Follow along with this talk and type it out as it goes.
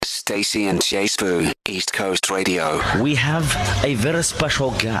Stacey and J Sbu, East Coast Radio. We have a very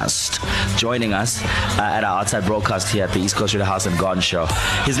special guest joining us at our outside broadcast here at the East Coast Radio House and Garden Show.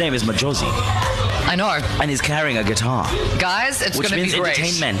 His name is Majozi. I know. And he's carrying a guitar. Guys, it's going to be great.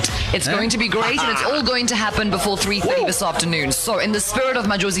 Entertainment. It's going to be great, and it's all going to happen before 3:30 this afternoon. So in the spirit of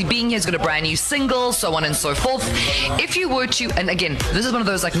Majozi being here, he's got a brand new single, so on and so forth. If you were to, and again, this is one of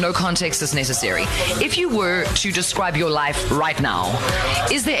those like no context is necessary. If you were to describe your life right now,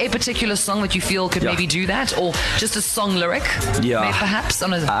 is there a particular song that you feel could maybe do that? Or just a song lyric? Yeah. Maybe perhaps?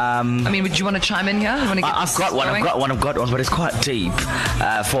 I mean, would you want to chime in here? I've got one, but it's quite deep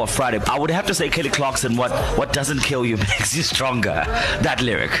for a Friday. I would have to say Kelly Clarkson, what doesn't kill you makes you stronger. That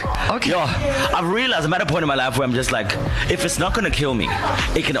lyric. Okay. Yeah, I've realized I'm at a point in my life where I'm just like, if it's not going to kill me,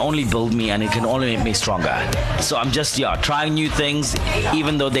 it can only build me and it can only make me stronger. So I'm just, trying new things,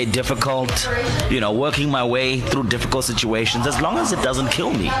 even though they're difficult, working my way through difficult situations, as long as it doesn't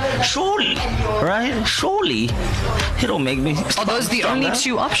kill me. Surely, right? Surely, it'll make me stronger. Are those the only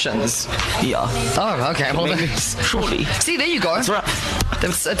two options? Yeah. Oh, okay. Well, surely. See, there you go. That's right.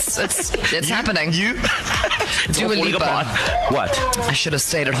 It's happening. Dua Lipa. What? I should have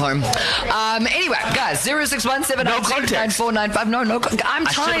stayed at home. Anyway, guys, 0617929495. No, I'm tired.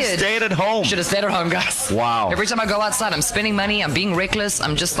 I should have stayed at home. Should have stayed at home, guys. Wow. Every time I go outside, I'm spending money. I'm being reckless.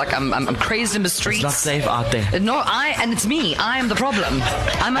 I'm just like I'm crazed in the streets. It's not safe out there. No, and it's me. I am the problem.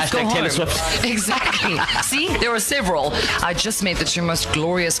 I must go home. Taylor Swift. Exactly. See, there are several. I just met the two most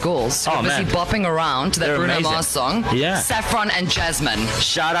glorious girls. Oh, busy bopping around to that Bruno Mars song. Yeah. Saffron and Jasmine.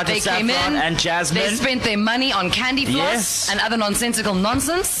 Shout out to Saffron and Jasmine. They spent their money on candy floss and other nonsensical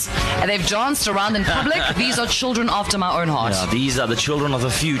nonsense, and they've danced around in public. These are children after my own heart. Yeah, these are the children of the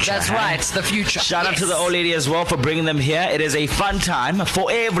future. That's right, the future. Shout out to the old lady as well for bringing them here. It is a fun time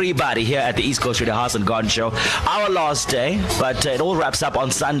for everybody here at the East Coast Radio House and Garden Show. Our last day, but it all wraps up on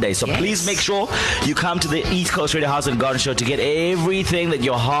Sunday. So please make sure you come to the East Coast Radio House and Garden Show to get everything that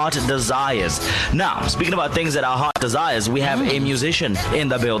your heart desires. Now, speaking about things that our heart desires, we have a musician in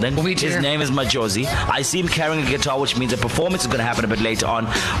the building. His name is Majozi. I see him carrying a guitar, which means a performance is going to happen a bit later on.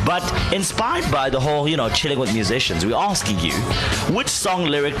 But inspired by the whole, chilling with musicians, we're asking you, which song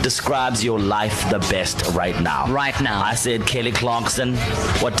lyric describes your life the best right now? Right now. I said Kelly Clarkson,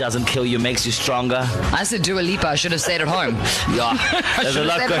 what doesn't kill you makes you stronger. I said Dua Lipa, I should have stayed at home. Yeah, there's a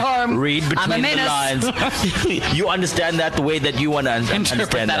lot going. Read between the lines. You understand that the way that you want to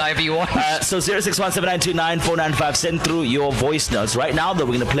understand that. However you want. So 0617929495, send through your voice notes. Right now, though,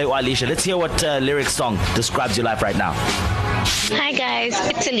 we're going to play Alicia. Let's hear what lyric song describes your life right now. Hi guys,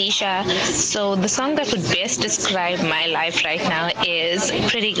 it's Alicia. So the song that would best describe my life right now is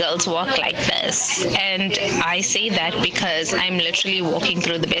Pretty Girls Walk Like This. And I say that because I'm literally walking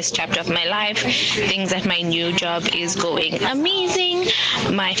through the best chapter of my life. Things at my new job is going amazing.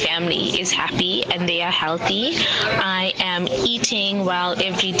 My family is happy and they are healthy. I am eating well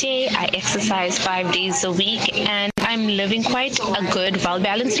every day. I exercise 5 days a week and I'm living quite a good,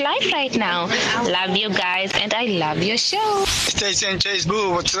 well-balanced life right now. Love you guys and I love your show. Stacey and J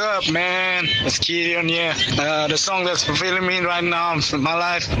Sbu, what's up, man? It's KZN here. The song that's fulfilling me right now in my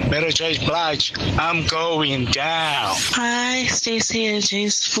life, Better Chase Blige, I'm Going Down. Hi, Stacey and J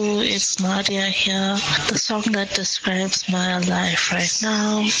Sbu, it's Nadia here. The song that describes my life right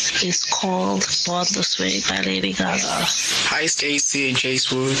now is called Born This Way by Lady Gaga. Hi, Stacey and J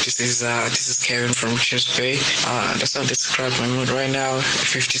Sbu, this is Kevin from Richards Bay. The song describes my mood right now,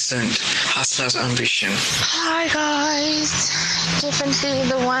 50 Cent, Hustler's Ambition. Hi guys, definitely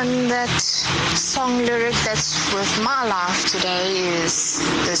the one that song lyric that's with my life today is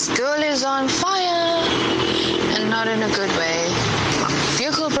this girl is on fire and not in a good way. My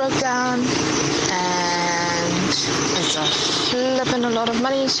vehicle broke down and it's a flip and a lot of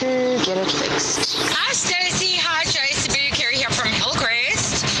money to get it fixed. Hi Stacey, hi J Sbu, Carrie here from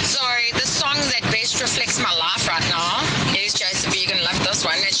Hillcrest. So the song that best reflects my life right now is J Sbu, you're gonna love this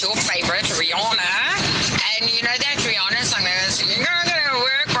one. It's your favorite, Rihanna. And you know that Rihanna song that is, you're gonna work.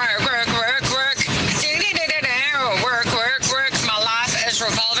 My life is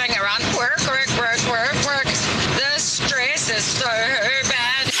revolving around work. The stress is so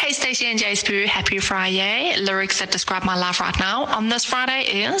bad. Hey Stacey and J Sbu, happy Friday. Lyrics that describe my life right now on this Friday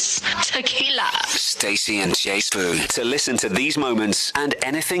is tequila. Stacey and J Sbu. To listen to these moments and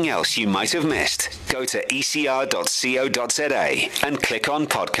anything else you might have missed, go to ecr.co.za and click on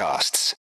podcasts.